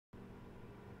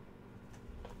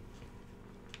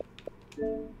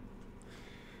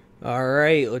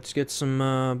Alright, let's get some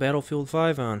Battlefield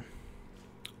 5 on.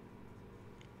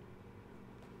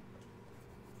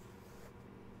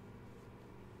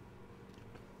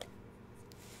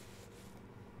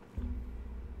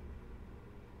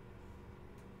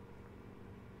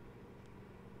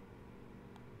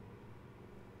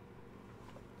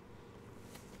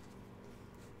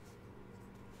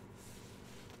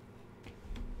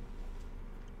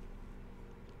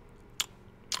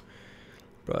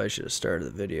 Probably should have started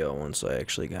the video once I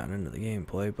actually got into the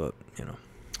gameplay, but, you know.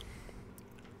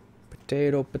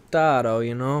 Potato, potato,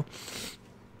 you know.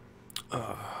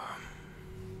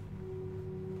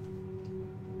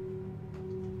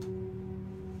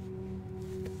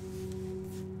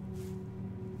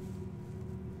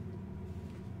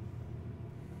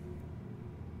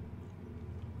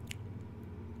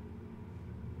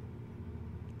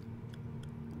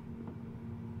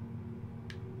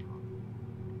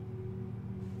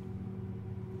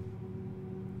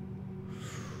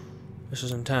 This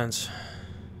is intense.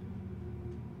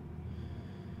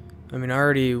 I mean,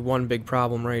 already one big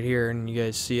problem right here, and you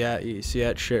guys see that? You see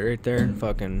that shit right there?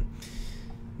 Fucking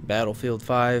Battlefield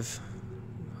 5.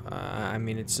 I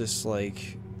mean, it's just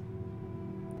like,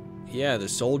 yeah, the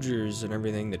soldiers and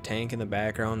everything, the tank in the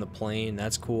background, the plane,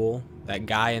 that's cool. That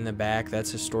guy in the back, that's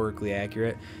historically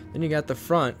accurate. Then you got the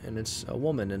front, and it's a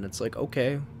woman, and it's like,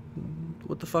 okay,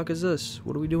 what the fuck is this?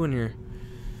 What are we doing here?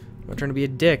 I'm not trying to be a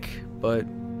dick, but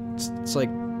it's like,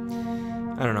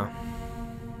 I don't know.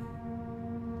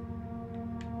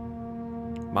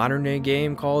 Modern day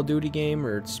game, Call of Duty game,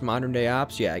 or it's modern day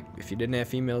ops. Yeah, if you didn't have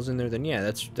females in there, then yeah,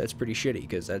 that's pretty shitty,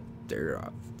 because that they're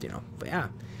you know, but yeah,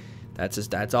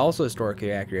 that's also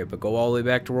historically accurate. But go all the way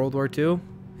back to World War II,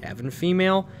 having a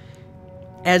female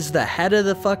as the head of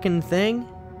the fucking thing,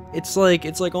 it's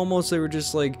like almost they were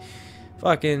just like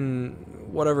fucking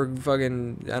whatever,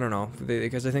 fucking, I don't know,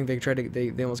 because I think they tried to,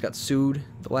 they almost got sued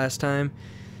the last time.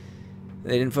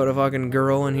 They didn't put a fucking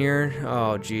girl in here.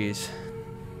 Oh jeez.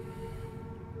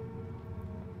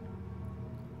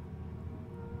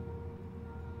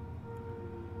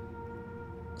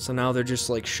 So now they're just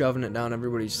like shoving it down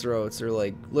everybody's throats. They're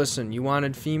like, listen, you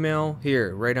wanted female?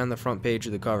 Here, right on the front page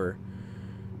of the cover.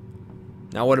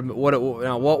 Now what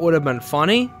would have been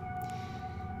funny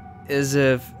is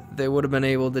if they would have been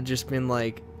able to just been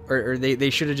like, or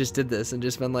they should have just did this and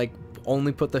just been like,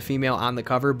 only put the female on the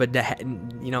cover, but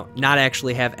you know, not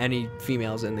actually have any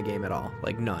females in the game at all,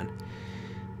 like none.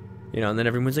 You know, and then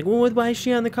everyone's like, well, why is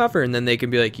she on the cover? And then they can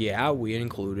be like, yeah, we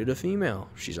included a female.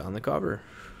 She's on the cover.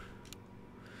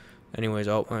 Anyways,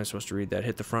 oh, I'm supposed to read that.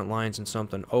 Hit the front lines and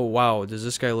something. Oh, wow, does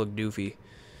this guy look doofy?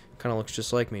 Kind of looks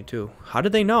just like me, too. How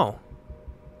did they know?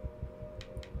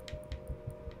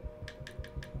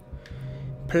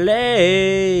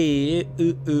 Play.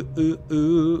 Ooh, ooh, ooh, ooh,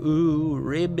 ooh.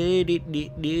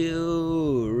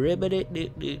 Ribbit-it-doo.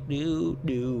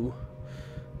 Ribbit-it-doo.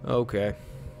 Okay.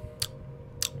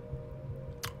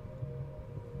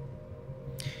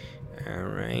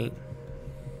 Alright.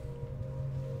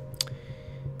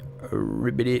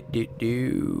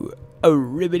 Ribbit-it-doo. Oh,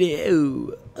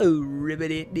 ribbit-it-doo. Oh,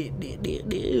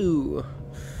 ribbit-it-doo.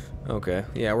 Okay,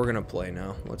 yeah, we're gonna play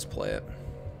now. Let's play it.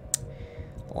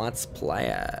 Let's play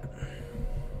it.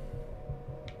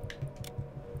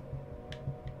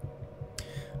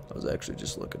 I was actually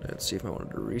just looking at it, see if I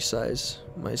wanted to resize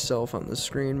myself on the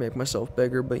screen, make myself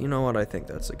bigger, but you know what? I think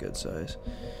that's a good size.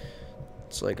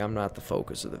 It's like I'm not the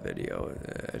focus of the video.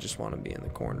 I just want to be in the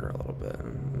corner a little bit.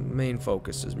 The main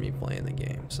focus is me playing the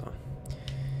game, so.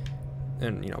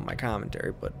 And, you know, my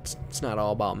commentary, but it's not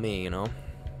all about me, you know.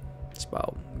 It's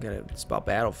about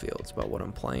Battlefield. It's about what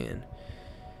I'm playing.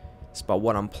 It's about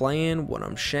what I'm playing, what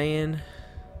I'm saying.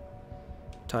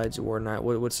 Tides of War night.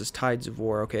 What's this Tides of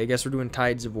War? Okay, I guess we're doing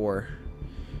Tides of War.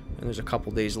 And there's a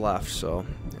couple days left, so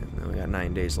we got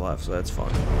 9 days left, so that's fun.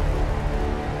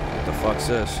 What the fuck's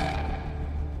this?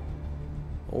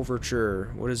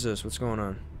 Overture. What is this? What's going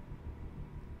on?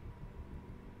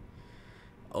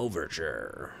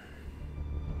 Overture.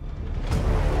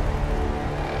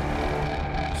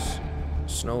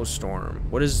 Snowstorm.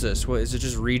 What is this? What is it?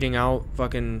 Just reading out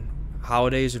fucking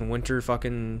holidays and winter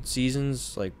fucking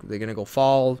seasons? Like they're gonna go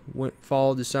fall,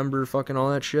 December, fucking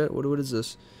all that shit? What is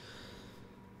this?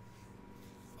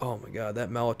 Oh my god, that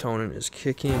melatonin is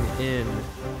kicking in.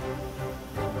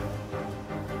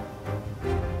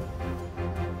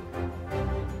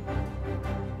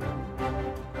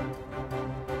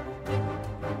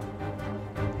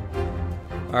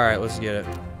 Alright, let's get it.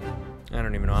 I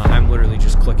don't even know. I'm literally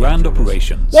just clicking. Grand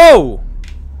operations. Whoa!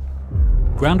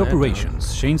 Grand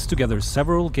Operations chains together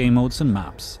several game modes and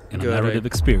maps in a narrative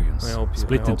experience,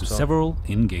 split into several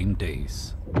in-game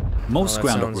days. Most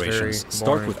Grand Operations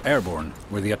start with Airborne,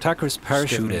 where the attackers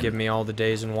parachute in, give me all the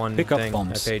days in one pick up thing.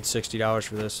 bombs, I paid $60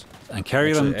 for this, and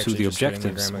carry them to the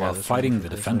objectives while fighting the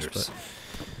defenders.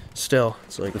 Still,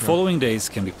 it's like the following days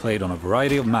can be played on a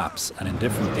variety of maps and in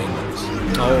different game modes.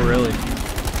 Oh, really?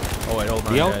 Oh, wait, hold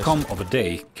on, the outcome of a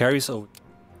day carries over.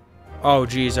 Oh,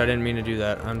 geez, I didn't mean to do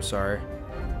that. I'm sorry.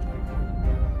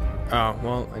 Oh,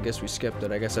 well, I guess we skipped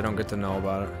it. I guess I don't get to know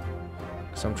about it.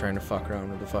 Because I'm trying to fuck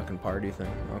around with the fucking party thing.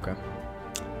 Okay.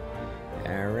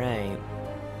 Alright.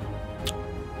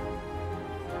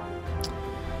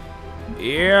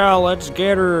 Yeah, let's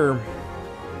get her.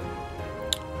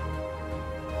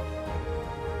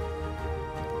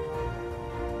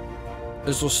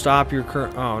 This will stop your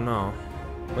current... Oh, no.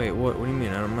 Wait, what do you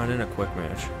mean? I'm not in a quick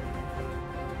match.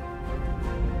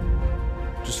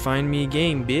 Just find me a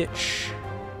game, bitch.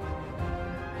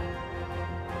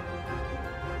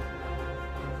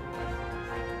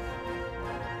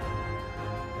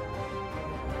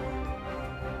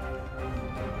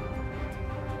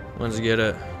 Let's get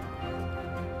it.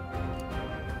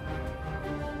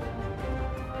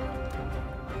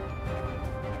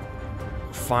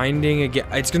 Finding a game.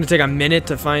 It's gonna take a minute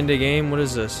to find a game. What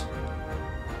is this?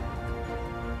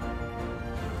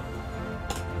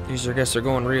 These are, I guess they're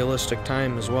going realistic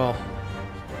time as well.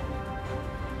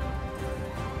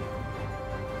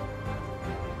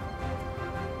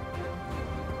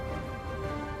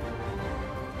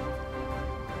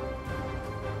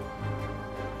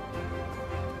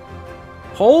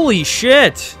 Holy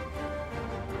shit!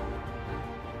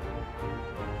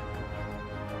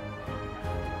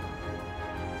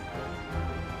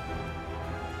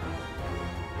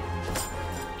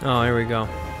 Oh, here we go.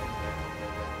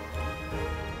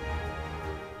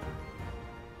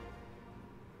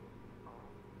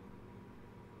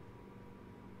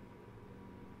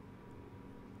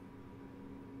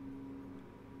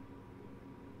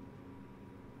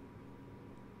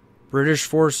 British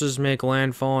forces make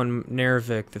landfall in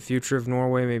Narvik. The future of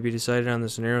Norway may be decided on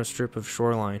this narrow strip of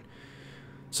shoreline.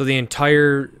 So the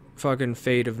entire fucking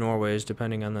fate of Norway is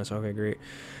depending on this. Okay, great.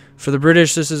 For the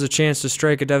British, this is a chance to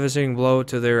strike a devastating blow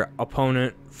to their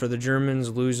opponent. For the Germans,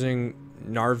 losing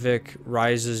Narvik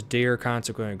rises dire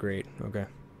consequent. Great. Okay.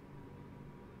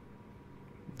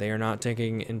 They are not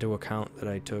taking into account that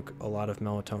I took a lot of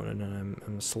melatonin and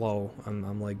I'm slow.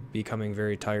 I'm like becoming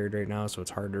very tired right now, so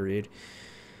it's hard to read.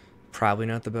 Probably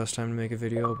not the best time to make a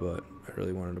video, but I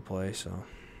really wanted to play, so.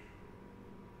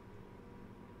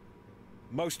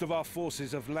 Most of our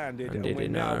forces have landed and we're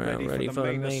now ready for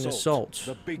the main assault.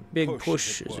 The big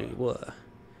push, as it were.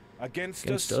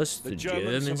 Against us, the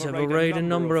Germans have arrayed a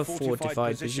number of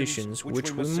fortified positions,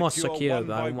 which we must secure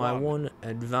by one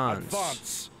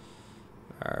advance.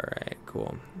 Alright,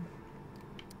 cool.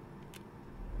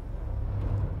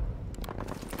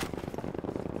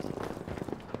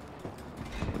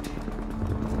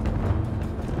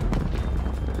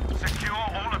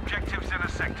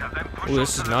 Ooh,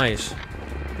 this is nice. Look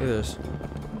at this.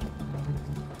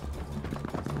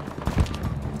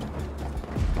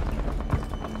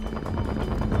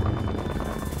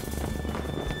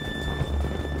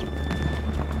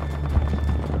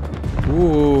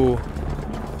 Ooh.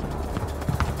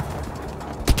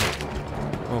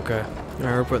 Okay. Alright,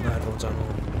 we're putting the headphones on.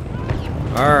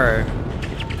 Alright.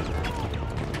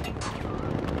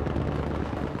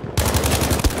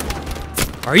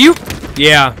 Are you?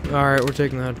 Yeah. Alright, we're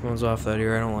taking the headphones off that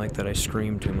ear. I don't like that I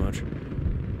scream too much.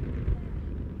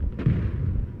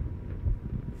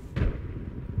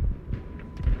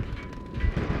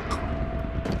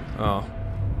 Oh.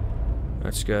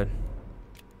 That's good.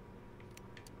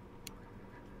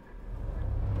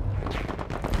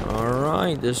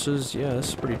 Alright, this is, yeah, this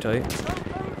is pretty tight.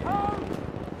 I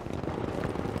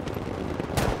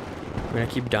mean, I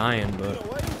keep dying, but...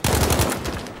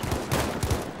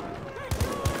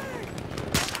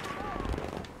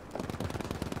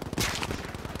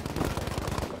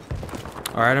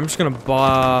 Alright, I'm just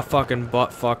gonna fucking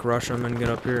butt fuck rush him and get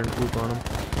up here and poop on him.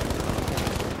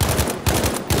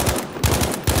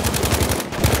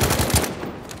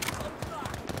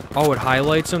 Oh, it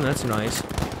highlights him? That's nice.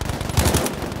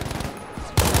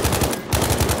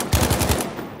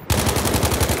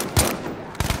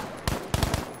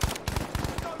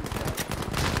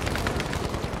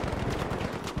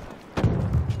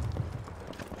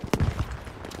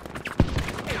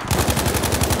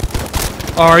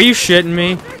 Oh, are you shitting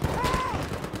me?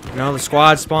 No, the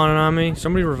squad's spawning on me.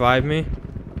 Somebody revive me.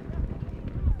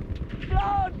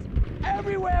 Blood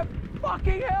everywhere!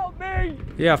 Fucking help me!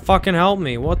 Yeah, fucking help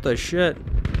me. What the shit?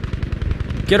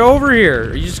 Get over here.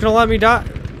 Are you just gonna let me die?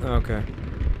 Okay.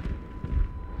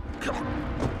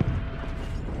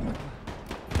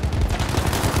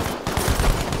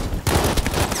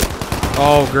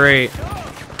 Oh, great.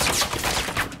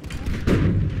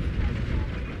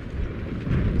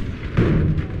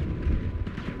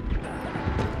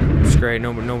 It's great.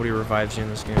 Nobody revives you in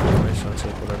this game anyway, so it's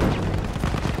like whatever.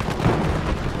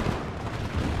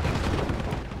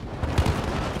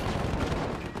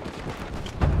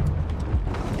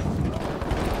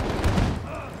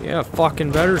 Yeah,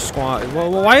 fucking better squad.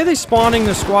 Well, why are they spawning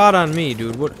the squad on me,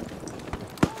 dude? What?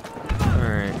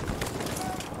 Alright.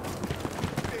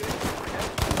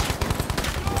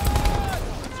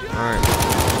 Alright.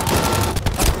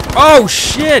 Oh,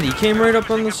 shit! He came right up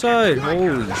on the side.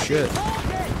 Holy shit.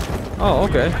 Oh,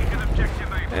 okay.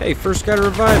 Hey, first guy to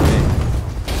revive me.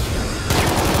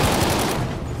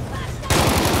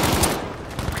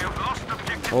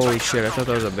 Holy shit, I thought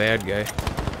that was a bad guy.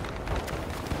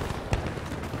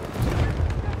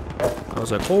 I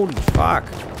was like, holy fuck.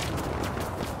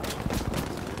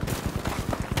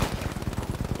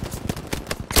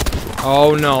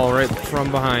 Oh no, right from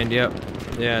behind, yep.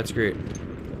 Yeah, it's great.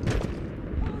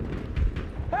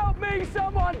 Help me,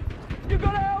 someone! You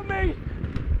gotta help me!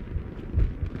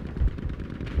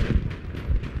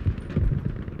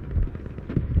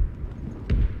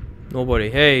 Nobody.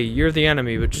 Hey, you're the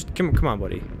enemy, but just come on,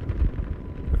 buddy.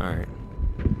 Alright.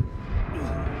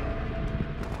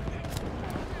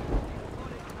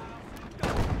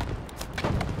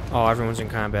 Oh, everyone's in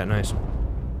combat. Nice.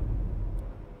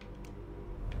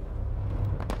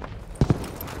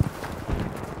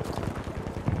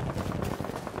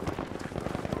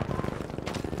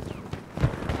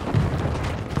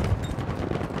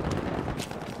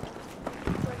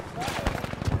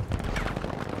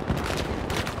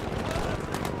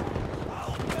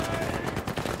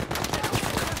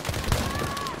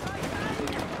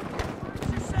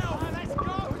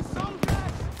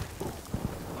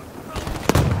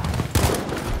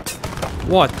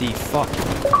 What the fuck?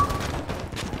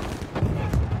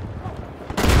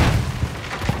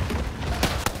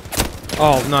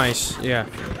 Oh, nice. Yeah.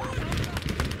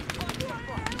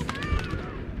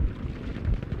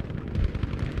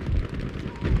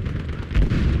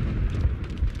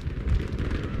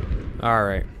 All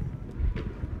right.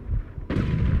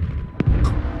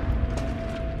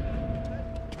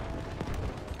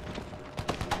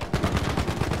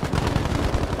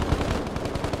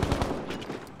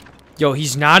 Yo,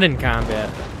 he's not in combat.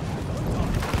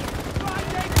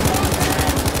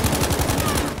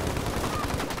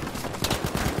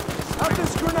 Have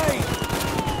this grenade!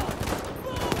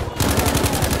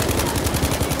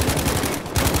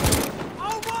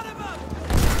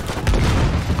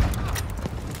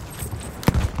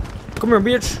 Come here,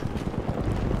 bitch.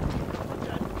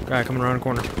 Guy coming around the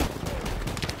corner.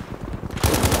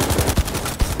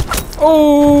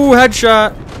 Oh,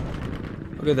 headshot.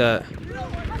 Look at that.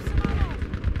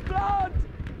 Blood!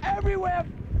 Everywhere!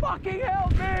 Fucking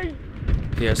help me!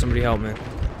 Yeah, somebody help me.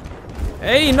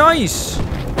 Hey, nice!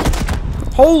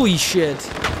 Holy shit!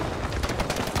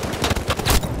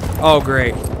 Oh,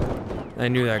 great. I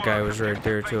knew that guy was right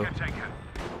there, too.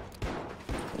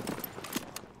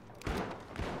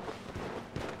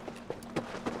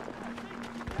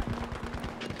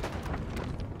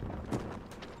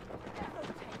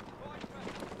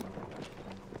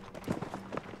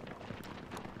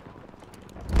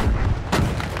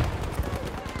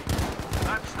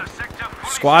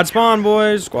 Squad spawn,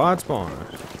 boys. Squad spawn.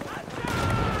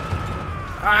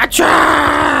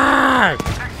 Attack!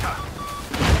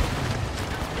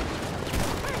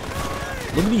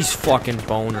 Look at these fucking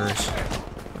boners.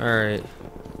 Alright.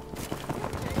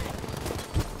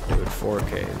 Dude,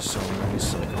 4K is so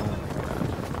nice. Oh my god.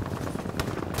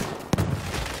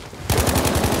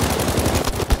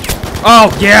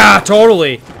 Oh, yeah,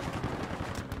 totally.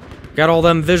 Got all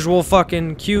them visual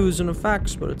fucking cues and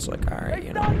effects, but it's like, alright,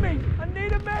 you know. I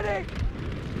need a medic!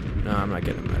 No, I'm not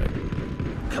getting a medic.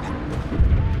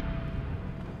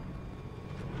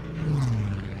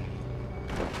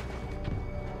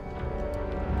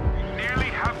 Nearly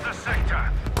have the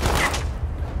sector.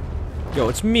 Yo,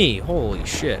 it's me. Holy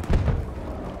shit.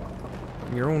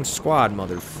 Your own squad,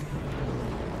 mother.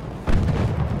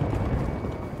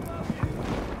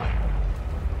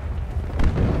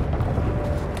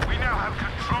 We now have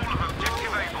control of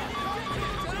objective Able.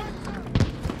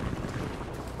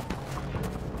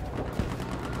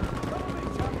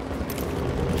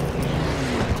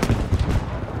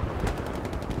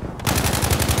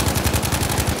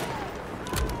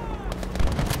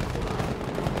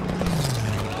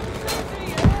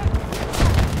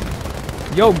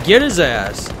 Yo, get his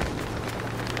ass.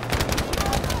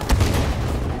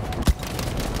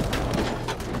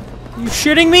 You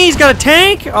shitting me? He's got a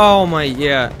tank? Oh my,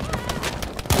 yeah.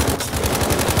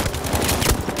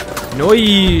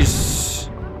 Noise.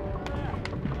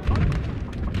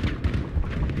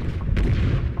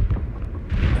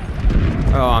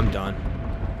 Oh, I'm done.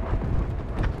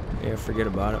 Yeah, forget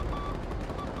about it.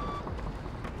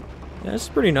 Yeah, this is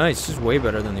pretty nice. This is way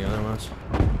better than the other ones.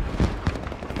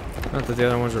 Not that the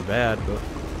other ones were bad, but...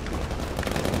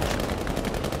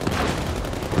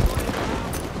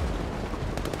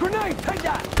 Grenade, take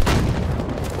that!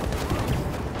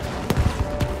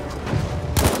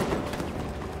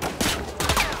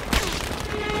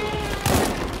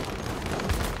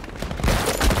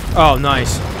 Oh,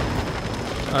 nice.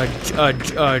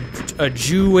 A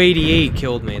Jew 88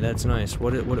 killed me. That's nice.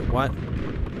 What?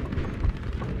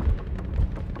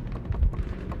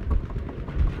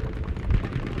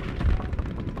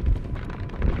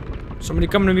 Somebody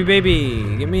come to me,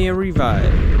 baby. Give me a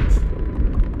revive.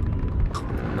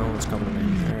 No one's coming to me.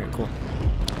 Alright, cool.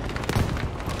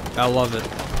 I love it.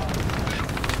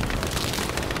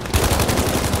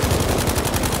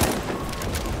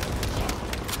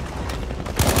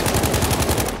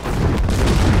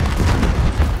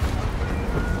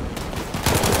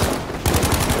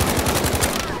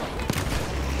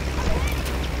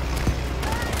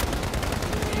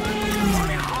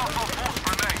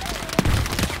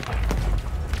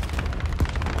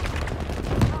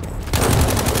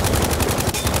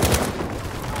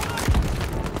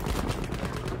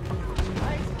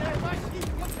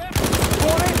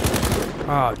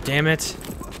 Oh, damn it.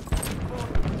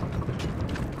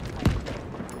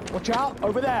 Watch out,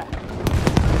 over there.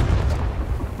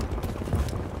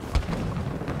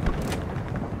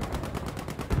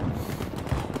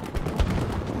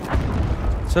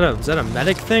 Is that a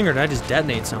medic thing, or did I just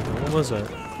detonate something? What was it?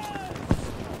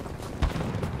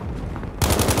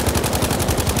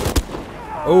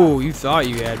 Oh, you thought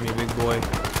you had me, big boy.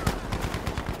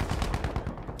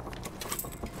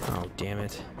 Oh, damn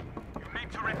it. You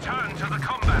need to return to the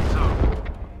combat zone.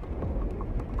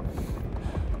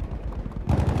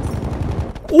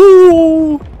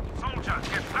 Ooh! Soldiers,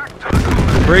 get back to the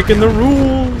combat. Breaking the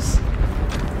rules!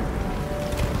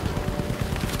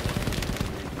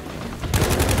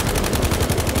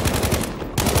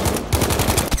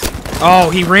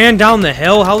 Oh, he ran down the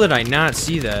hill? How did I not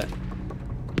see that?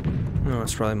 Oh,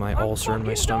 it's probably my ulcer in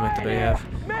my stomach that I have.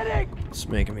 Medic! It's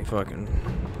making me fucking...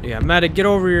 Yeah, medic, get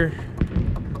over here.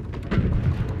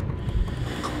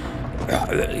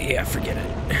 Yeah, forget it.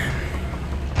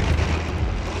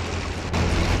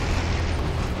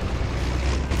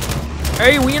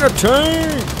 Hey, we in a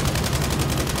tank!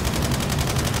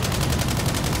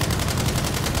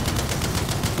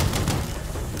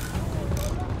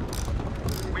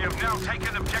 We have now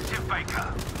taken objective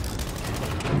Baker.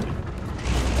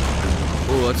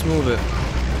 Oh, let's move it.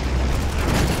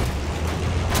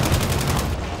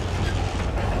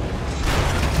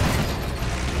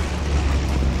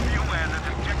 Be aware that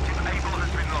objective Able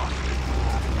has been lost.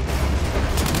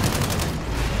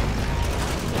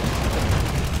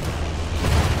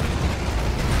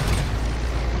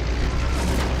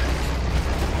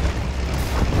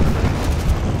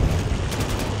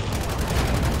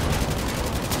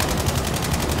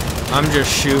 I'm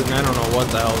just shooting. I don't know what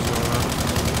the hell is going on.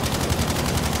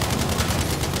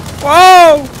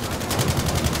 Whoa!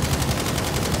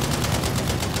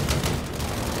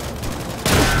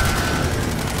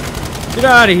 Get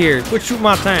out of here. Quit shooting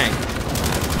my tank.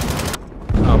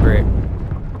 Oh, great.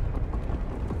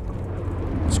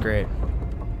 It's great.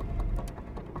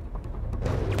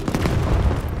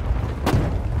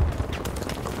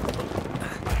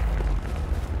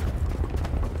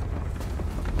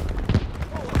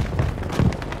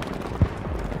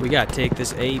 We gotta take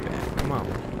this A back. Come on.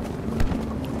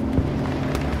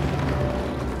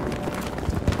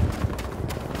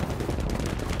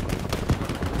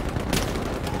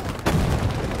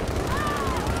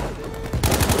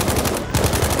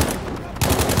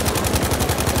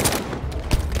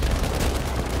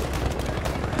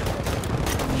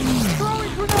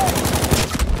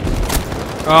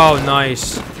 Oh,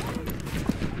 nice.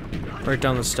 Right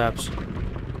down the steps.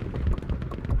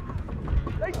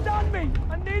 They stunned me!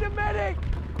 I need a medic!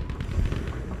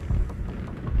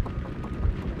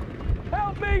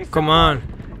 Help me! Come on.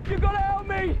 You gotta help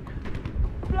me!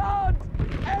 Blood!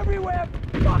 Everywhere!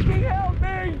 Fucking help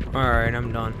me! Alright,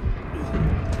 I'm done.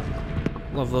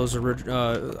 Love those I'm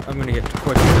gonna get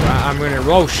quick.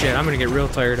 Oh shit, I'm gonna get real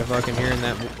tired of fucking hearing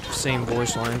that same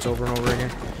voice lines over and over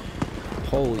again.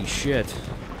 Holy shit.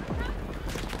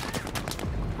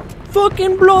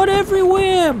 Fucking blood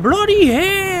everywhere! Bloody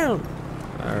hell!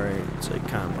 Alright, it's like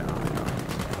calm down.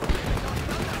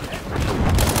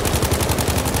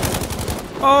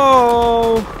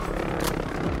 Oh!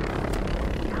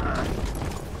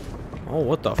 Oh,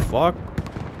 what the fuck?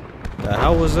 The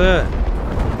hell was that?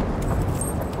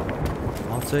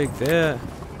 I'll take that.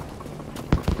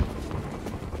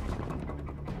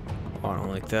 Oh, I don't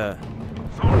like that.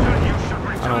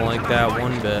 I don't like that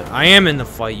one bit. I am in the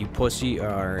fight, you pussy.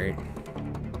 Alright.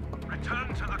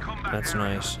 That's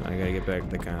nice. I gotta get back to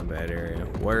the combat area.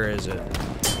 Where is it?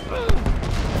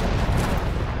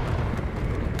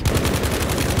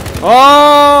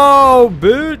 Oh,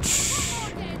 bitch!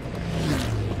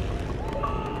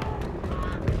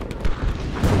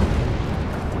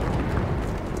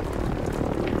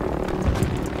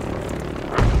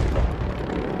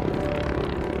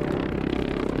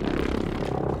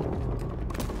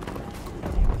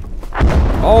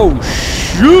 Oh,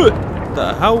 shit! What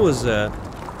the hell was that?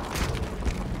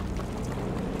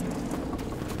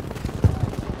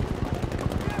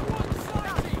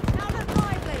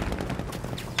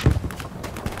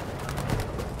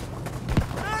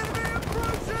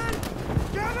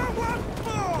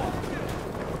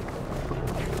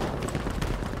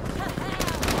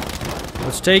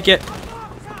 Let's take it.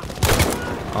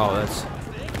 Oh, that's...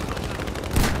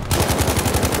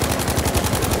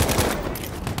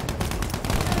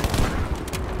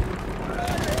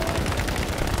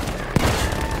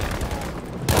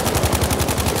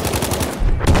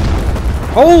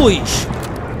 Holy sh...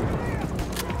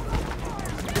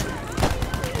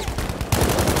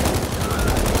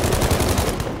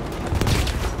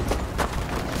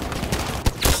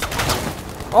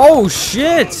 Oh,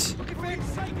 shit!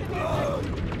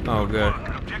 Oh, good.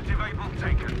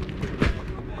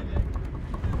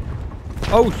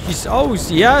 Oh, he's... Oh,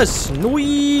 yes!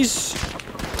 Noise!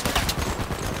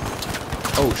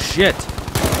 Oh, shit.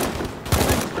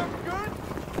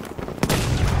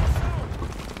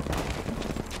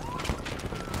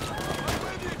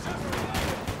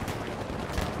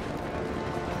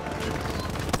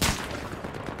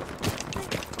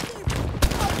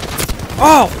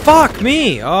 Oh, fuck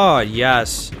me! Oh,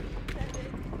 yes.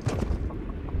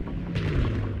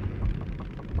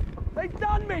 They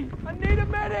done me! I need a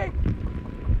medic!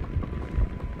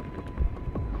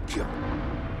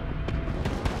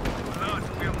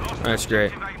 That's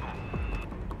great.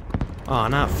 Oh,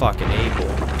 not fucking able.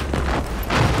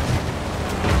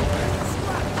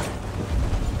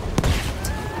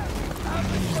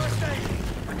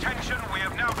 Attention, we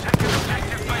have now taken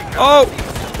objective Baker. Oh!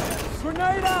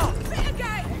 Grenade out!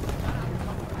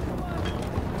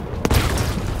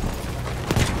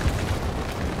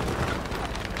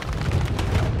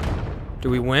 Do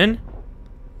we win?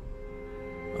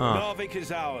 Narvik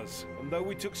is ours. And though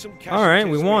we took some all right,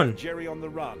 we won. Jerry on the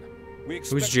run. We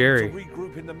Who's Jerry? To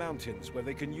regroup in the mountains where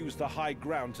they can use the high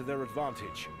ground to their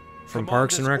advantage. From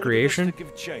Parks and Recreation?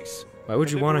 Chase. Why would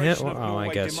you want to hit? Liberation Oh, of I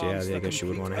Norway guess, yeah, demands I the guess you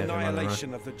would want to hit him on the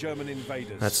annihilation run. of the German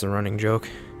invaders. That's the running joke.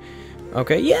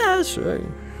 Okay, yes, right.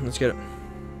 Let's get it.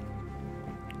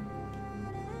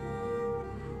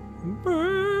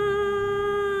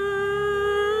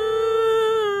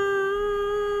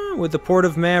 With the port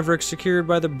of Maverick secured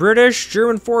by the British,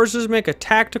 German forces make a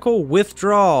tactical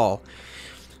withdrawal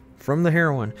from the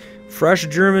heroin. Fresh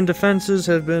German defenses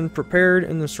have been prepared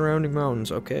in the surrounding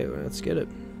mountains. Okay, let's get it.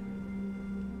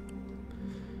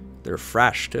 They're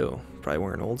fresh, too. Probably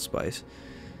wearing Old Spice.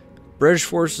 British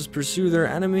forces pursue their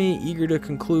enemy, eager to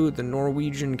conclude the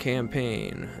Norwegian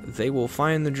campaign. They will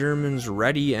find the Germans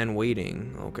ready and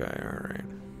waiting. Okay, alright.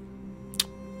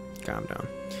 Calm down.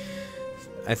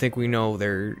 I think we know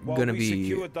they're gonna be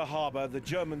secured the harbor, the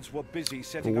Germans were busy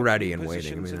setting ready up and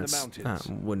waiting. I mean, that's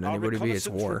wouldn't anybody be? It's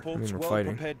war. I mean, we're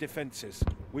fighting. Defenses.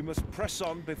 We must press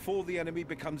on before the enemy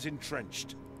becomes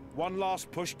entrenched. One last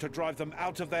push to drive them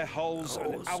out of their holes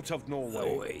and out of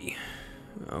Norway.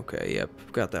 Okay, yep,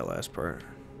 got that last part.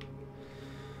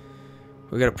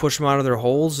 We gotta push them out of their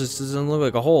holes. This doesn't look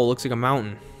like a hole. It looks like a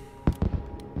mountain.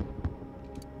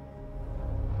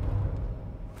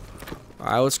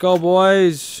 Alright, let's go,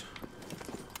 boys.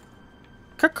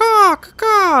 Caw-caw,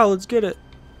 caw-caw. Let's get it.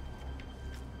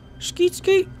 Skeet,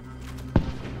 skeet.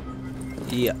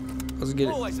 Yeah, let's get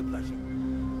it. Always a pleasure.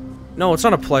 No, it's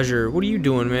not a pleasure. What are you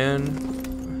doing, man?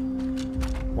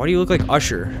 Why do you look like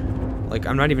Usher? Like,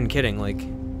 I'm not even kidding. Like,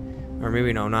 or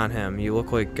maybe no, not him. You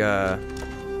look like,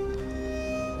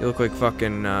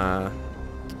 fucking, I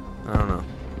don't know.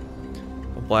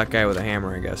 A black guy with a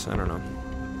hammer, I guess. I don't know.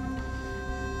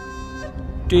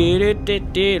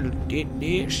 16.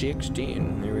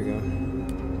 There we go.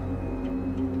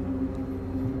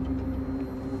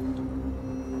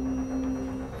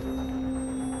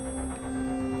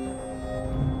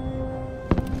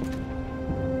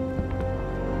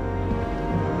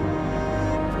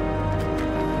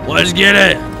 Let's get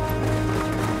it.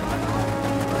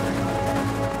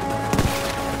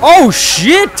 Oh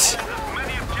shit!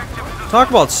 Talk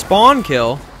about spawn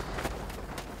kill.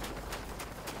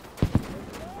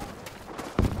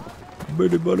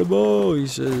 Buddy buddy boy, he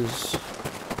says.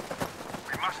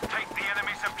 We must take the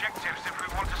enemy's objectives if we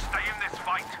want to stay in this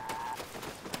fight.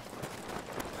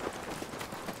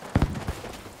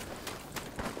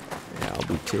 Yeah,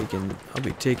 I'll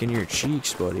be taking your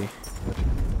cheeks, buddy.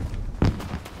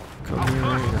 Come here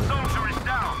right now. Soldier is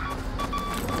down.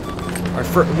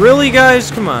 Really,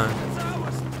 guys? Come on.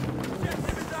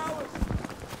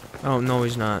 Oh, no,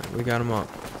 he's not. We got him up.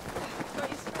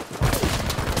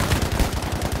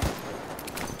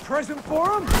 Present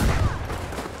for him?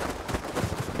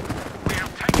 We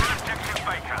have taken objective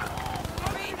Baker.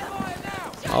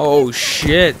 Oh,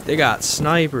 shit. They got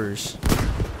snipers.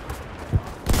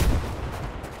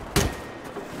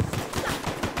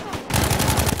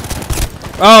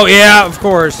 Oh, yeah, of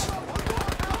course.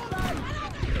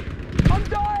 I'm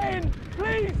dying!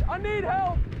 Please, I need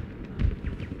help!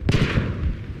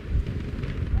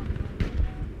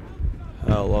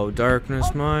 Hello,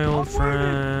 darkness, my old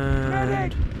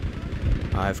friend.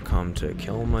 I've come to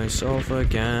kill myself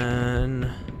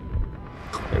again.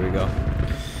 There we go.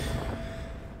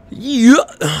 Yeah,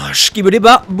 skibbity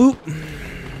bop boop.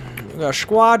 We got a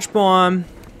squad spawn.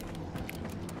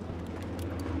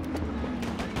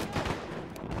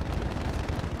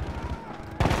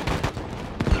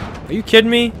 Are you kidding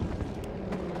me?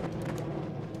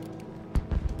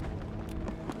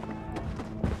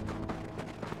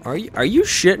 Are you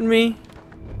shitting me?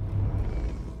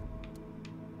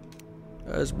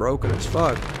 That's broken as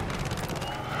fuck.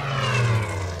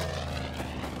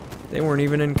 They weren't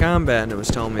even in combat and it was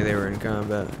telling me they were in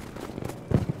combat.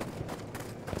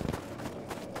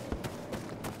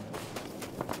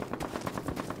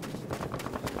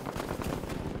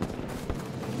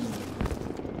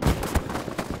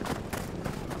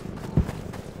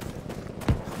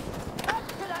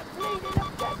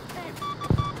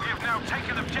 We have now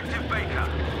taken objective Baker.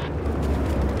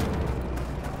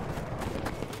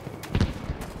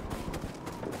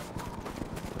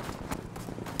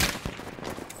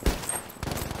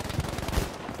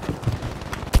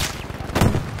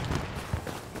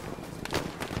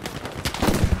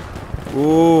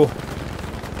 Ooh.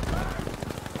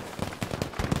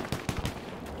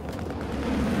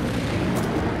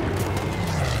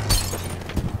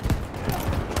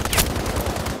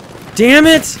 Damn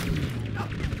it!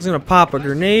 I was gonna pop a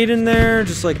grenade in there,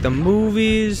 just like the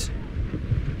movies.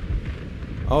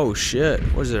 Oh shit.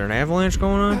 What is there, an avalanche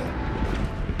going on?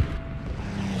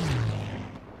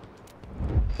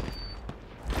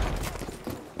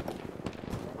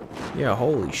 Yeah,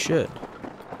 holy shit.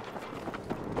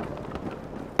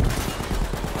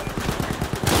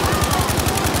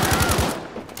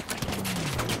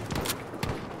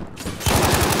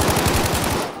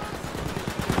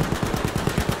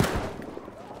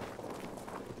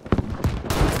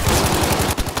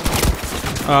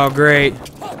 Oh, great.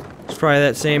 It's probably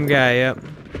that same guy, yep.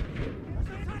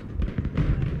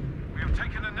 We have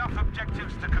taken enough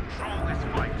objectives to control this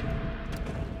fight.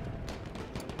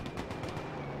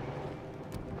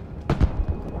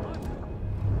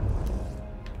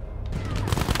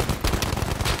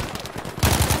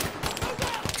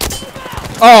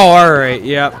 Oh, alright,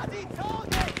 yep.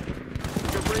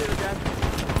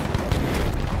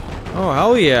 Oh,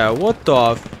 hell yeah. What the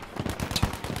f-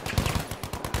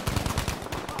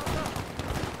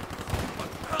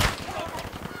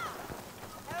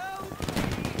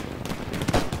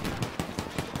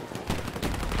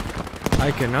 I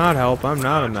cannot help. I'm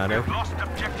not a medic. Lost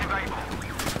objective Able.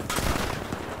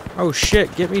 Oh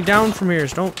shit, get me down from here.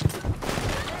 Don't.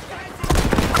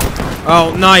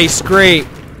 Oh, nice. Great.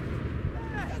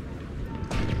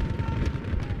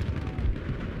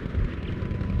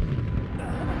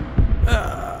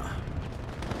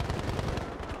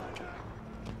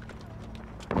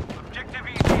 Objective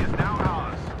Easy is now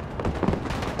ours.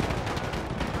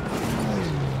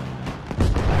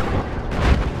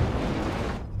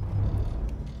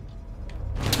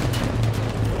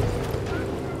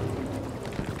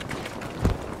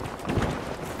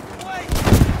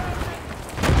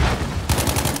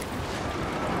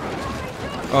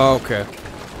 Oh, okay.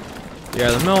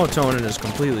 Yeah, the melatonin is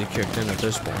completely kicked in at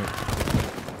this point.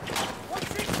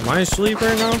 Am I asleep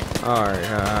right now? Alright,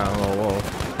 whoa, whoa.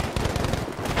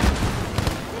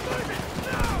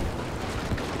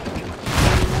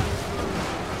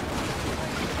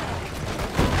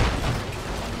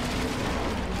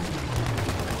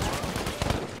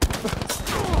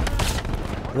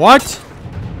 What?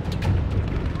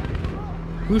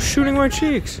 Who's shooting my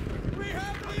cheeks?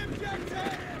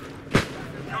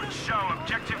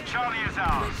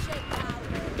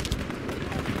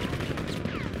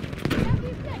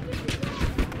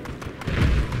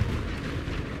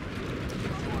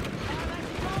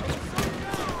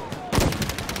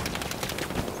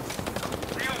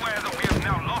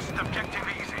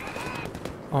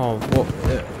 Oh, well,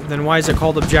 then why is it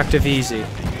called Objective Easy?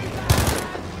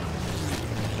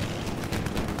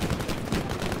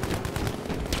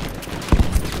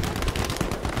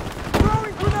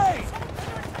 Throwing grenade!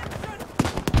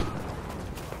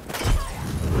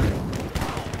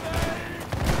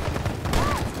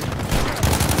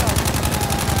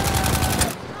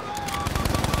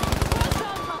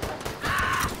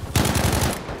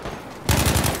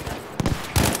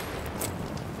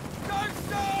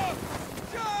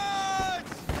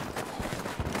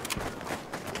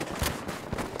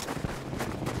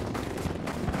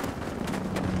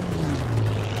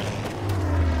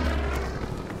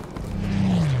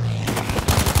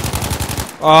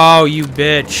 Oh, you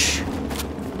bitch.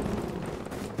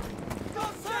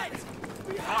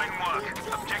 Fine work.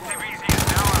 Objective easy is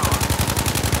now ours.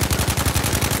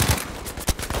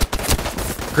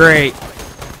 Great.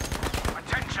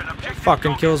 Attention, objective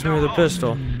Fucking dog kills is me now with a lost.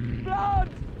 pistol. Blood!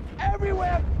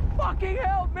 Everywhere! Fucking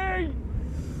help me!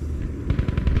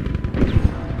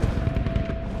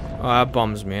 Oh, that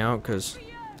bums me out, because...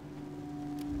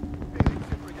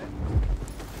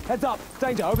 Heads up!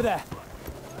 Danger, over there!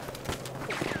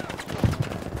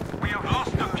 We have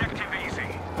lost objective easy.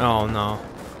 Oh, no.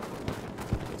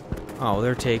 Oh,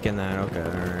 they're taking that. Okay,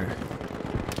 alright.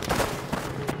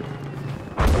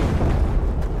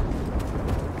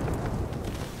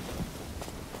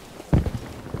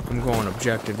 I'm going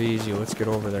objective easy. Let's get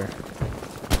over there.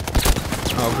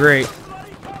 Oh, great.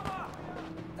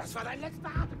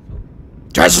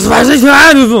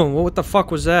 What the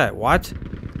fuck was that? What?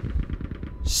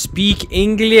 Speak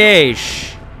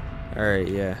English. Alright,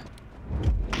 yeah.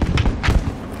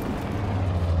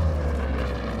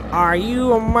 Are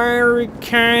you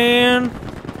American?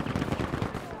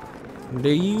 Do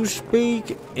you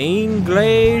speak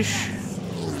English?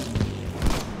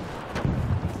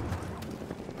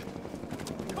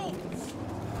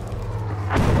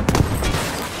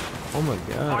 Oh my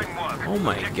god. Fine work. Oh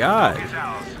my Objective god. dog is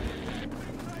ours.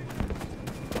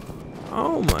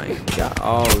 Oh my god.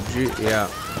 Oh, gee, yeah.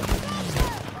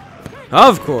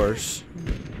 Of course.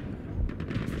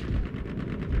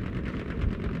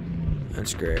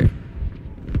 That's great.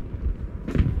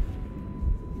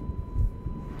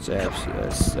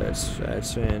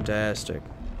 That's fantastic.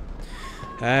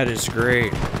 That is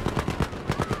great.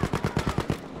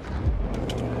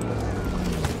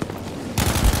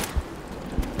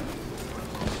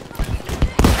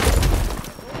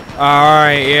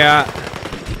 Alright, yeah.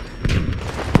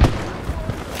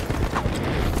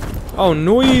 Oh,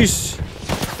 noise!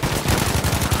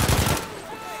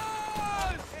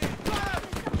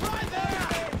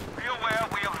 Be aware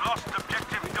we have lost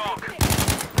objective dog.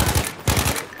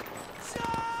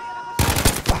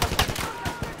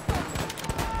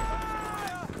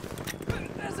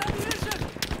 There's ammunition!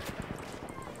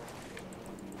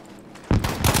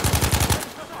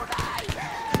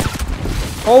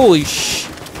 Holy sh!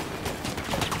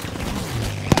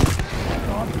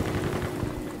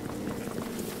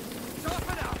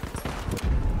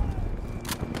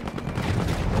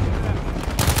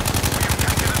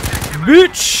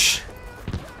 Bitch!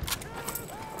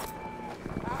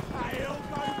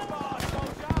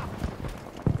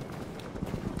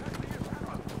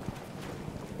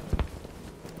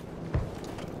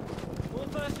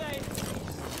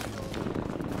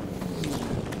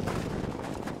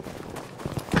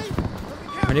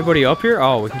 Anybody up here?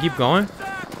 Oh, we can keep going?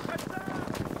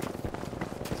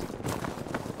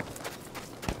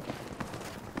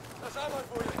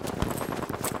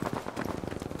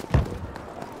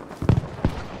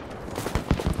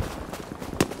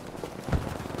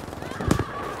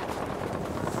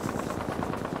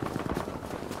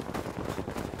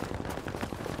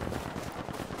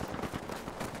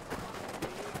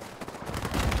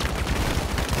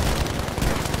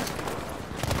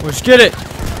 Let's get it!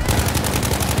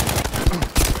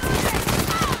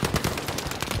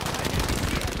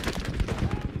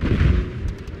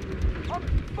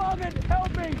 I'm bugging!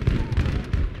 Help me!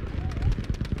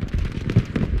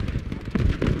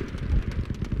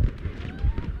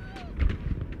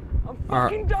 I'm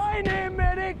fucking dying here,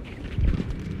 medic!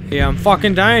 Yeah, I'm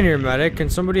fucking dying here, medic. Can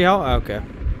somebody help? Okay.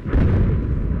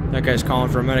 That guy's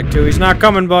calling for a medic too. He's not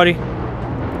coming, buddy.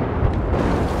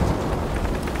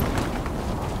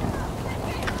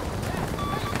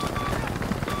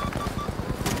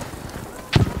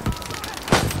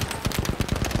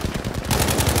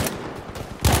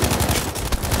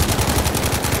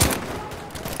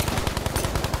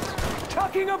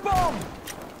 Chucking a bomb!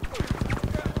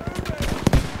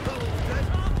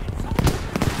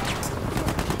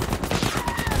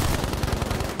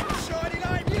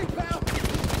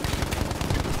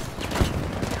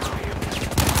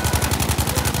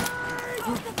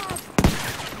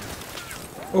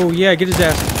 Oh yeah, get his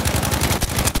ass.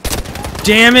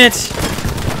 Damn it!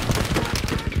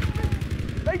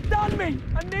 They done me!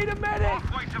 I need a medic!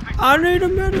 I need a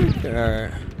medic!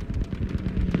 Alright.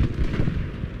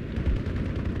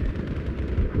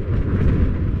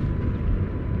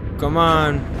 Come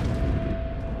on.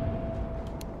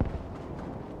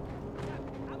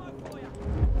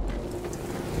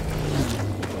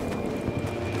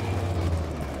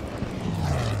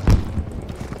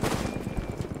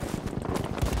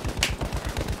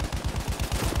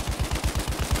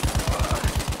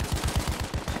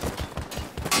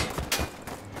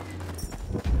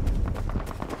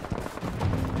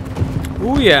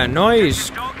 Oh yeah, nice.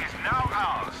 Dog is now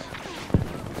ours.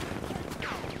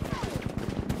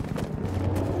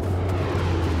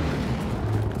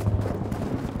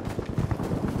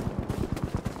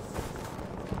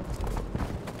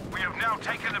 We have now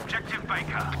taken objective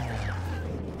Baker.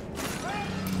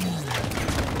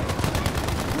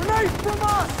 Grenade from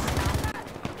us!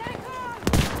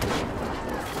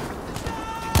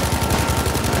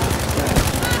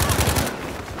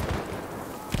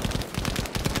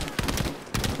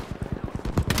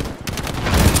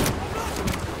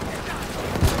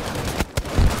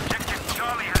 Objective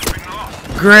Charlie has been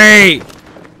lost. Great.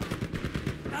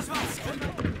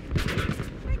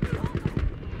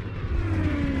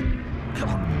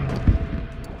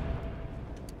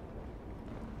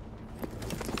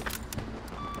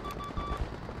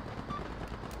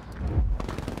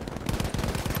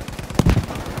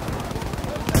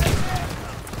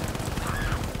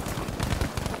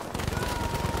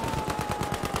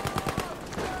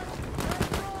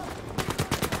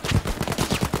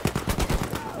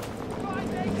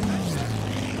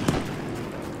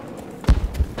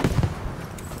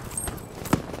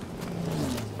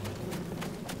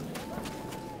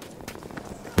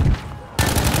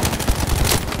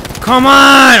 Come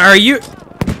on! Are you?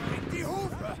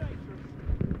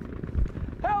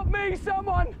 Help me,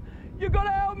 someone! You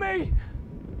gotta help me!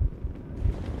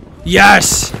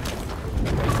 Yes! Good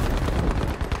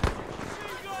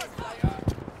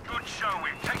show.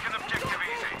 We've taken objective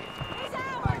easy.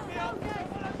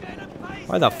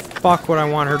 Why the fuck would I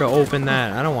want her to open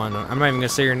that? I don't want to. I'm not even gonna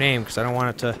say your name because I don't want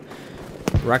it to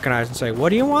recognize and say, "What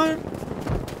do you want?"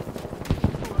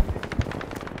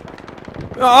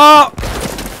 Oh!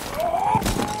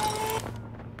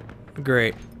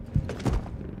 Great.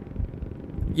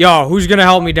 Yo, who's gonna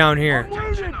help me down here?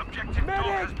 Attention, objective dog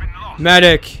has been lost.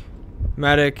 Medic.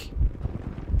 Medic.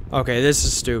 Okay, this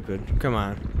is stupid. Come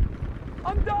on.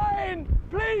 I'm dying!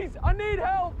 Please, I need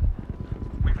help!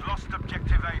 We've lost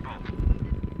objective Able.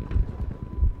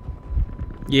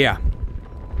 Yeah.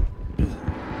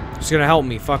 Who's gonna help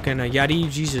me? Fucking Yadi?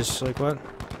 Jesus, like what?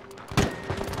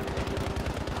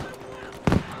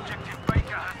 Objective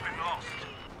Baker has been lost.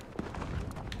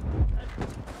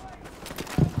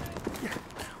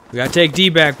 We gotta take D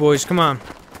back, boys. Come on.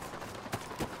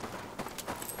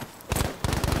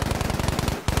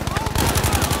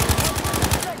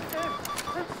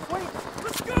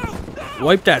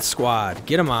 Wipe that squad.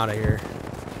 Get them out of here.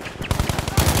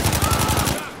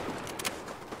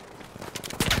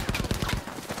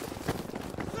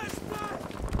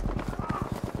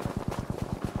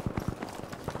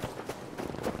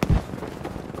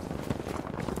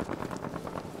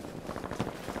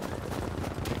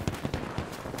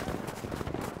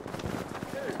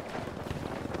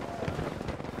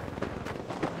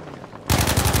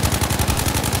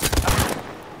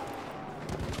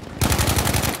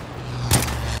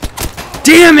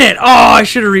 Damn it! Oh, I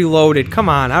should have reloaded. Come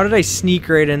on. How did I sneak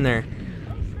right in there?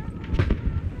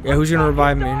 Yeah, who's gonna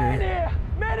revive me in here?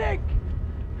 Medic!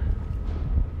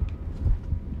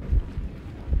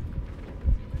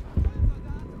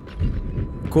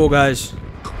 Cool, guys.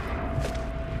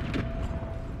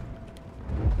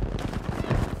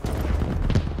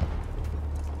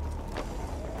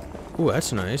 Ooh,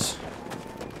 that's nice.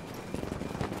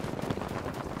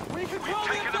 We control the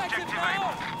Taken objective objective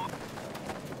now! Able.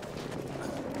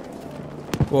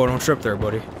 Whoa, don't trip there,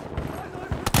 buddy. Be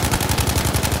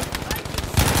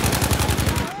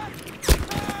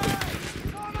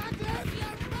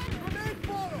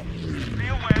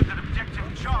aware that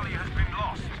objective Charlie has been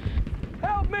lost.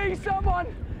 Help me, someone!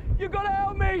 You gotta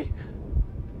help me!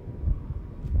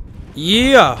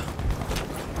 Yeah.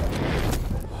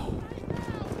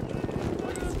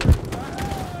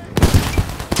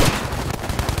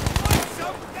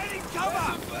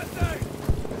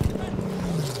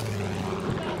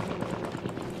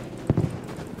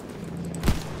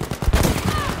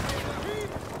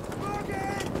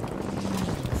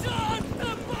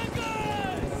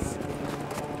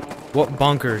 What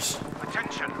bunkers?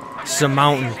 Attention. It's a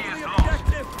mountain. Easy is lost.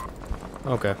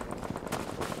 Okay.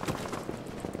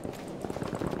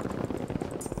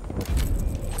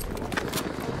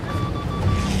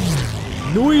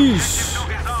 Noise!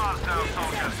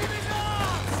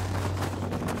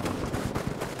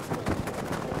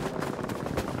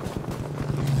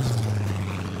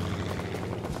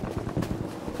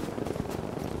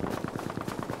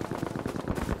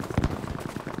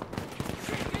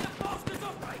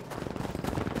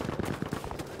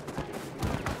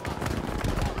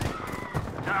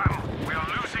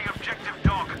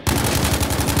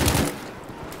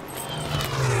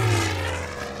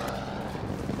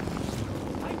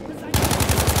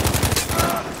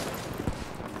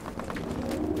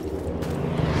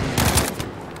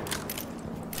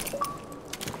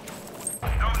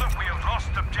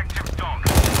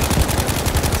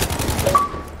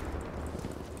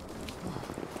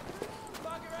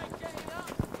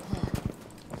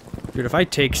 Dude, if I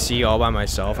take C all by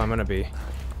myself, I'm gonna be...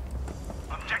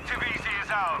 Objective easy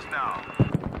is ours now.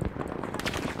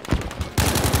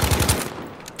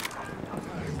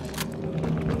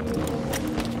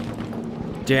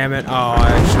 Damn it. Oh,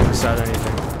 I shouldn't have said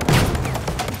anything.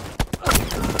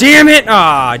 Damn it!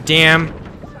 Ah, damn.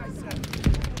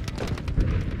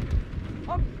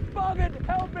 I'm bugging!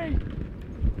 Help me!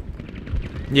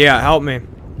 Yeah, help me.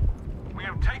 We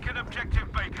have taken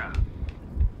objective Baker.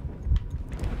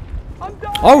 I'm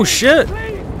dying! Oh, shit!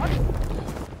 Please!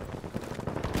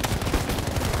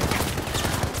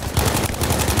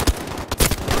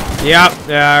 Yep,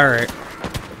 yeah, alright.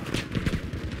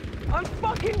 I'm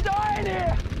fucking dying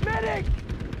here! Medic!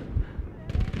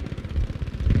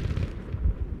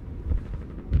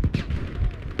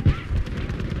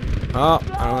 Oh,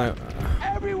 I don't know.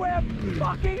 Everywhere!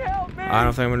 Fucking help me! I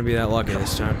don't think I'm gonna be that lucky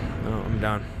this time. Oh, I'm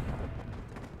down.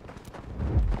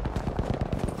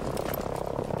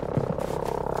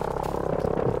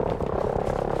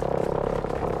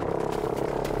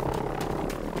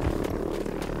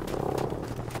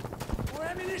 More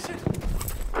ammunition!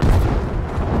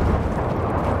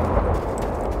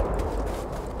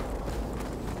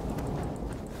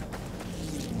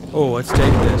 Oh, let's take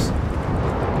this.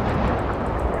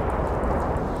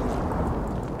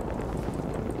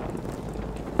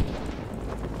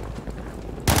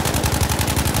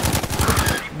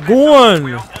 Go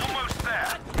on! Almost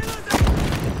there.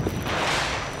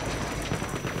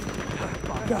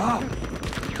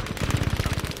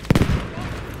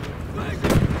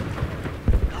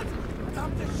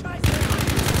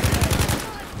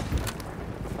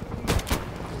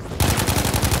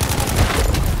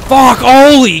 Fuck!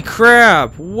 Holy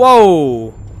crap!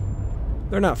 Whoa!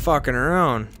 They're not fucking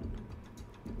around.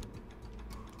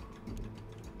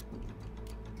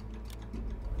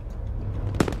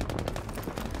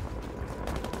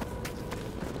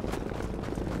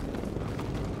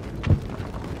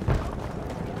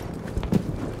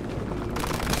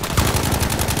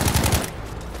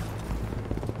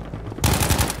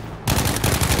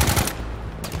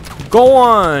 Go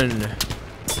on!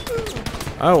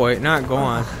 Oh wait, not go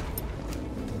on.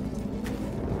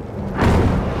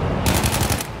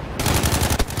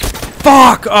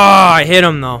 Fuck! Ah, I hit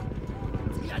him though.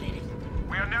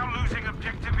 We are now losing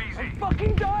objective easy.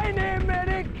 Fucking dying here,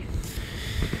 medic!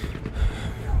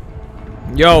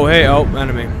 Yo, hey, oh,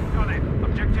 enemy. Got it.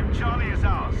 Objective Charlie is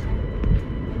ours.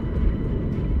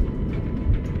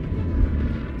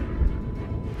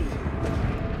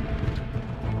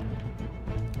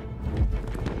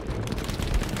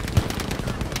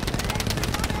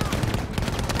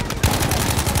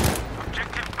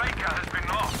 Objective Baker has been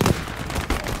lost.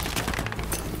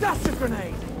 That's a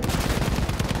grenade!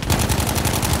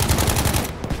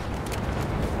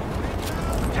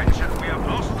 Attention, we have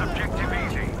lost objective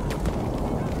easy.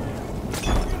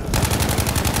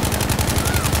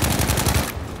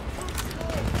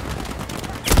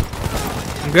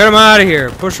 Get him out of here.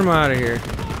 Push him out of here.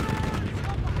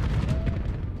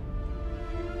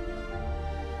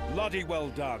 Bloody well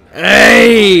done.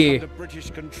 Hey! Under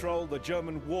British control, the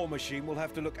German war machine will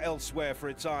have to look elsewhere for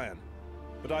its iron.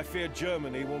 But I fear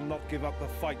Germany will not give up the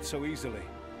fight so easily.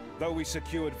 Though we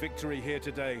secured victory here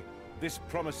today, this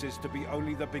promises to be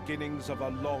only the beginnings of a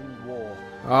long war.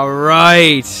 All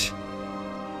right.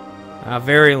 A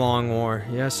very long war.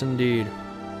 Yes, indeed.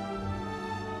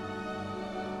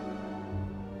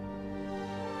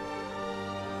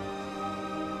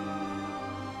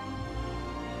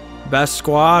 Best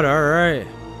squad, all right.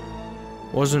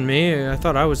 Wasn't me. I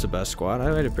thought I was the best squad.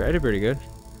 I did pretty good.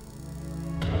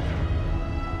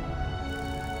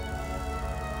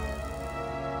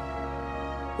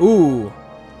 Ooh.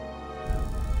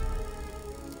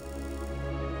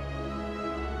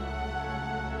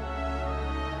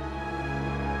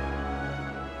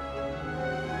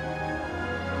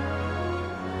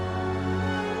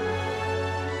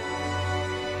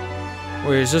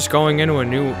 Wait, is this going into a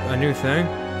new thing?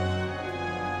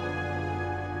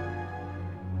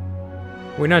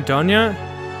 We're not done yet?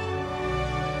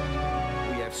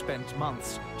 We have spent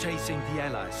months chasing the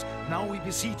Allies. Now we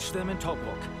besiege them in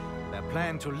Tobruk. Their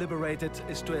plan to liberate it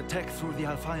is to attack through the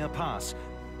Al-Fire Pass.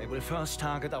 They will first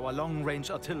target our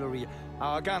long-range artillery.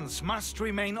 Our guns must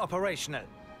remain operational.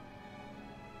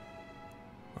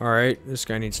 Alright, this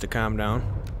guy needs to calm down.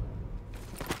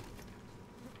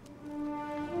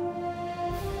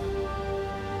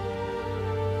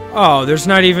 Oh, there's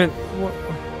not even... What?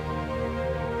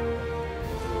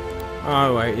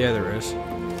 Oh, wait, yeah, there is.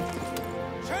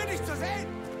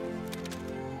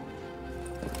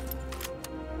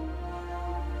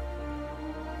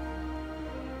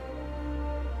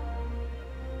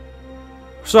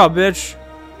 What's up, bitch?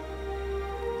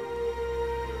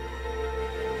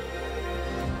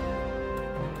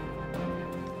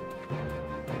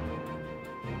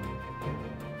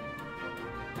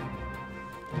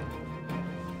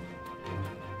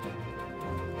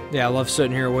 Yeah, I love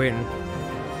sitting here waiting.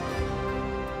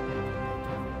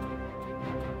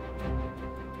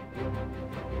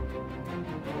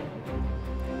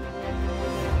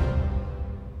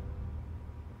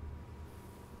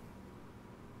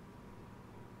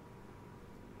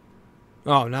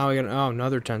 Oh, now we got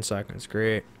another 10 seconds.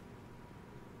 Great.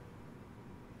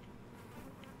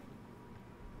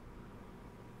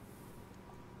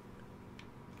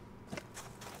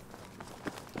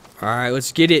 All right,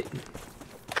 let's get it.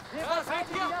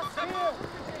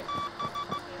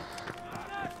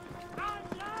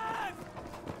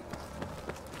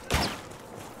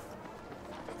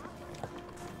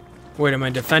 Wait, am I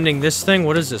defending this thing?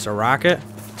 What is this, a rocket?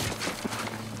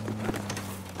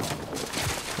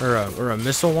 Or a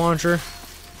missile launcher?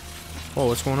 Whoa,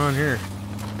 what's going on here?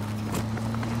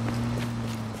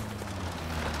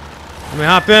 Let me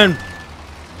hop in.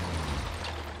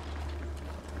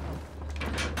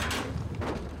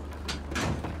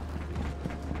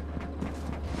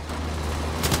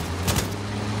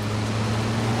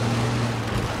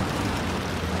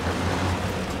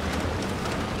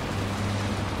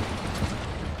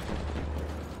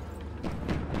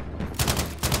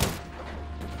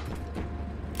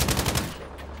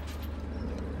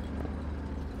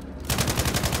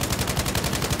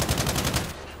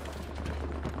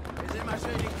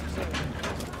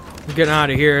 I'm getting out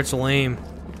of here. It's lame.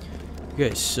 You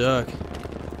guys suck.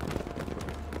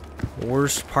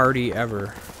 Worst party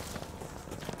ever.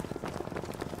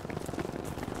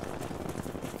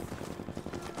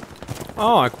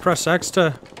 Oh, I can press X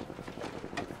to...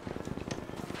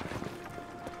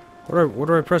 What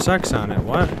do I press X on it?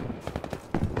 What? I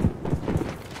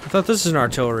thought this is an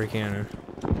artillery cannon.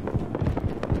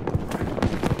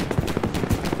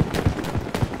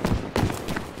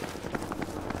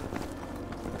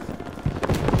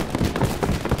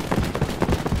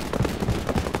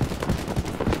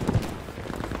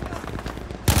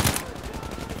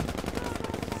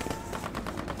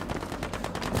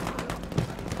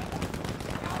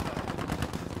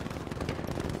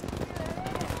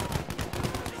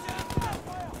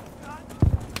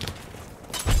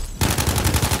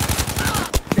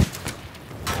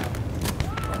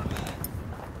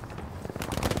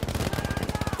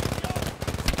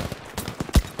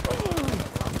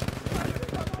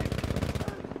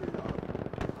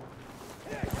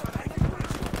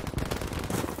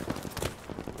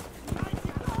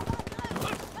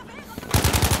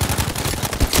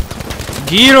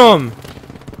 Get him!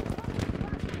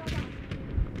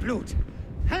 Blut!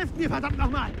 Helft mir verdammt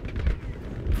nochmal!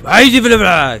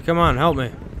 Come on, help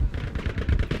me.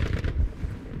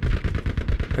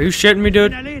 Are you shitting me,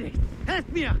 dude? Erledigt! Helft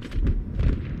mir!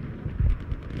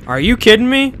 Are you kidding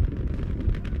me?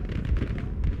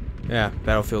 Yeah,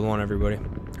 Battlefield 1, everybody.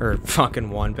 Or fucking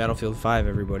 1, Battlefield 5,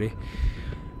 everybody.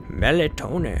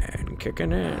 Melatonin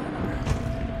kicking in.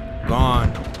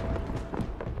 Gone.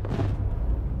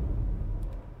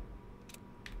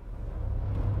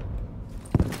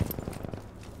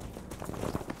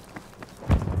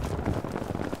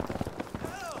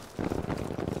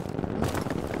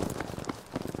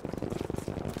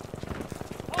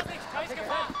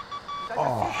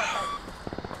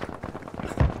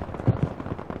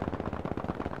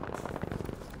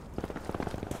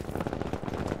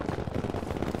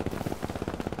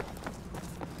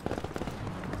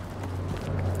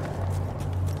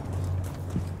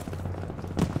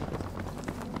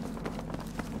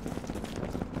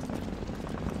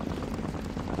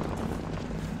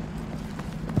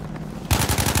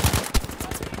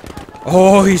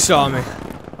 Oh, he saw me.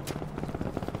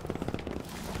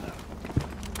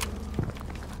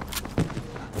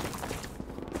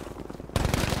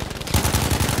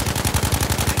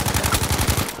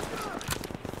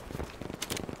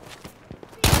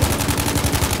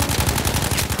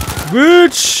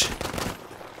 Bitch!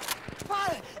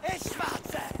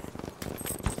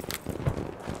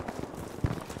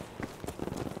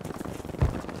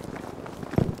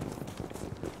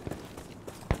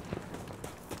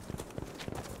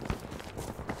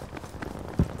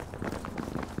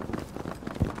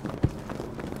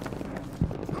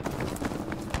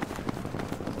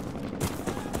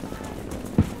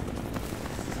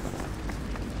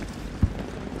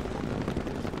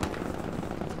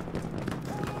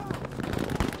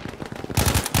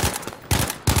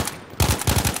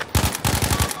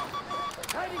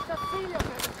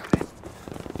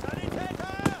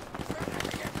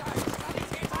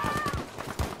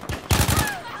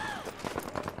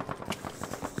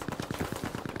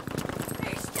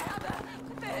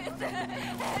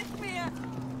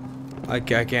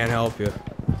 I can't help you.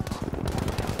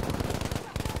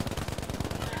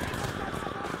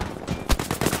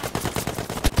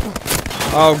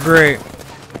 Oh, great.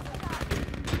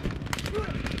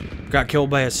 Got killed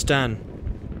by a Sten.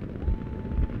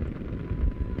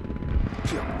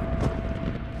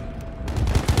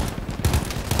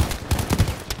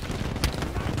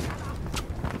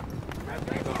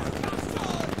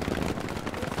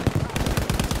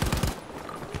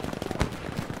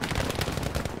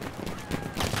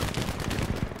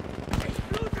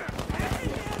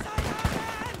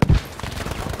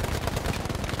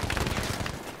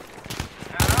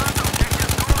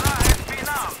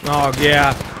 Oh,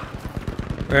 yeah.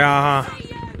 Yeah,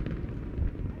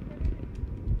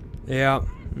 yeah.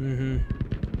 Mm-hmm.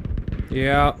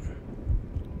 Yeah.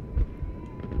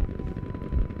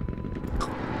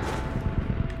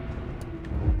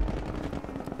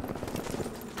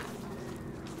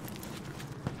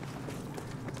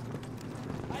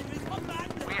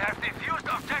 We have defused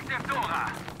objective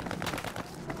Dora.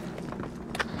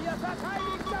 Wir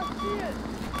verteidigen das Ziel!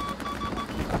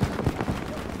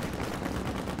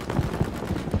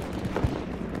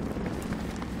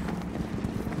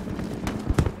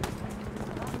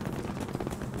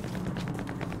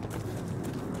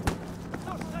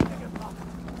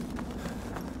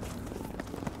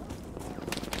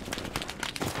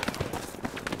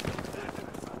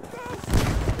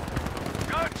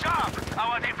 Good job.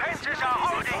 Our defenses are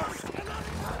holding.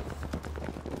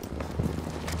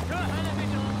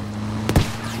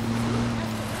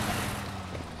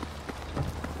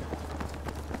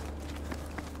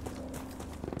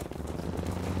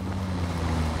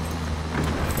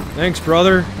 Thanks,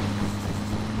 brother.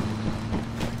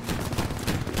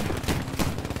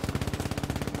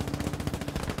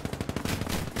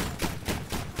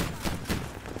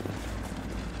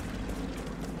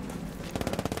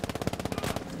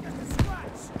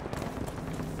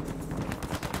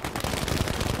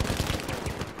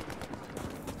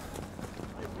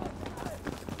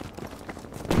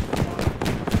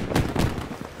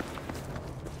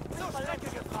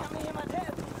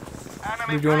 What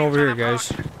are you doing over here,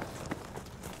 guys?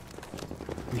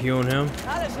 You healing him?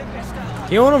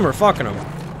 Healing him or fucking him?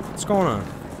 What's going on?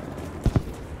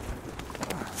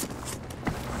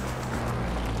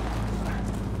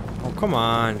 Oh, come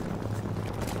on.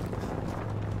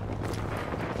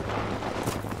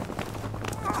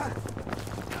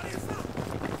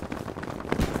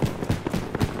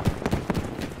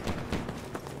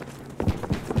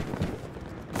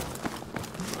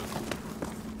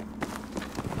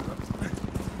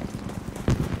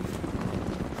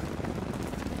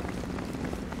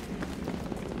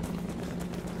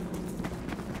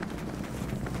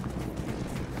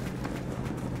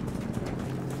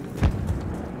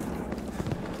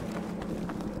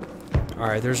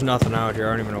 Alright, there's nothing out here.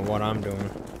 I don't even know what I'm doing.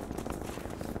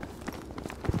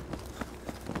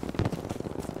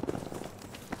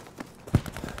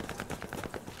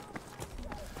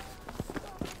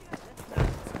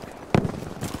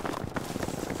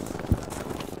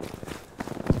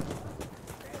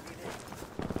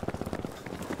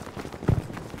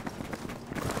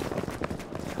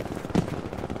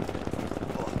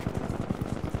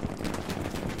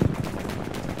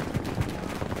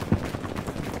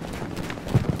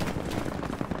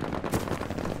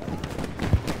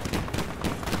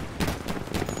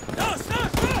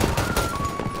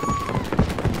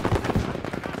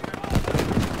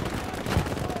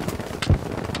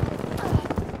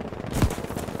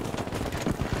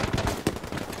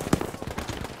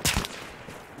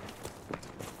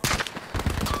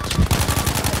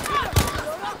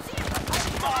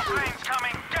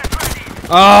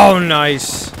 Oh,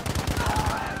 nice.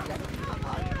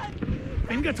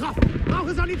 Bin getroffen.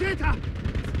 Brauche Sanitäter.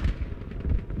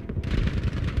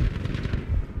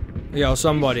 Yo,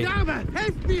 somebody. Sterbe.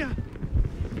 Helft mir.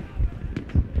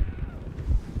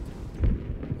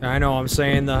 I know, I'm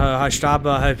saying the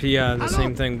Hashtaba Hapia, the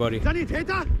same thing, buddy.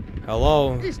 Sanitäter?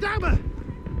 Hello? Ich sterbe!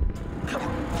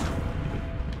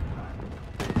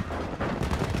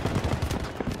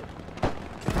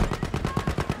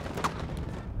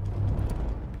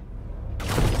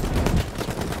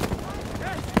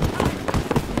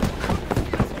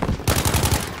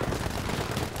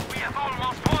 We have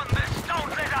almost won this. Don't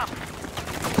let up.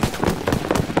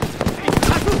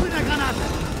 Versuch mit der Granate!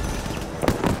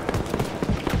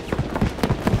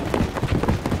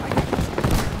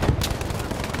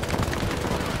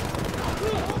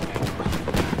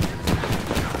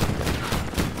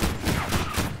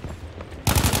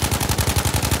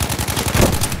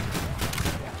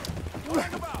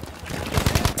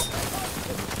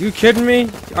 You kidding me?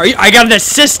 Are you? I got an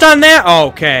assist on that? Oh,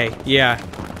 okay, yeah.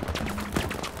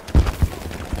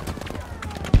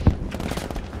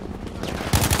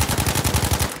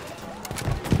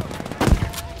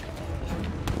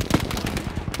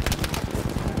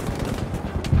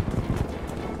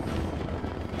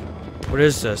 What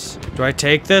is this? Do I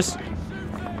take this?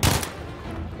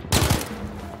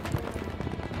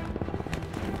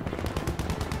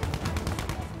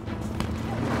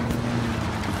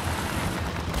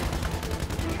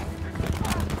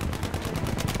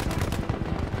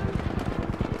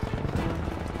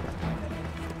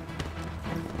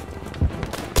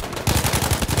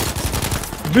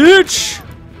 Bitch!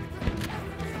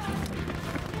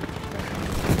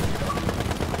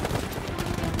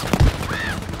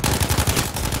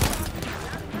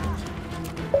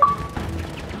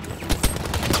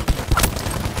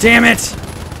 Damn it!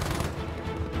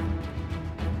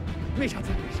 Mich hat's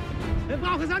erwischt. Wir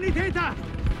brauchen Sanitäter!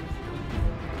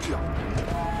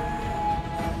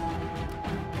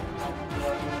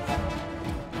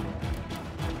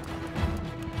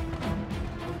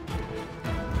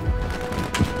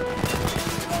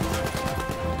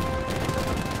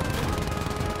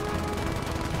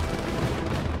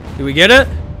 Did we get it?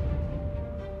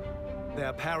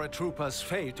 Their paratroopers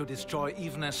failed to destroy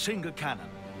even a single cannon.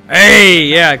 Hey,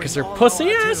 yeah, because they're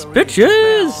pussy-ass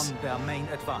bitches! On their main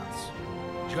advance.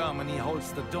 Germany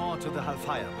holds the door to the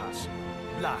Hellfire Pass.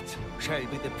 Blood shall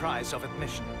be the price of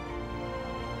admission.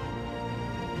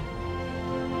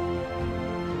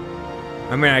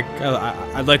 I mean,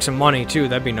 I'd like some money too.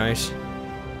 That'd be nice.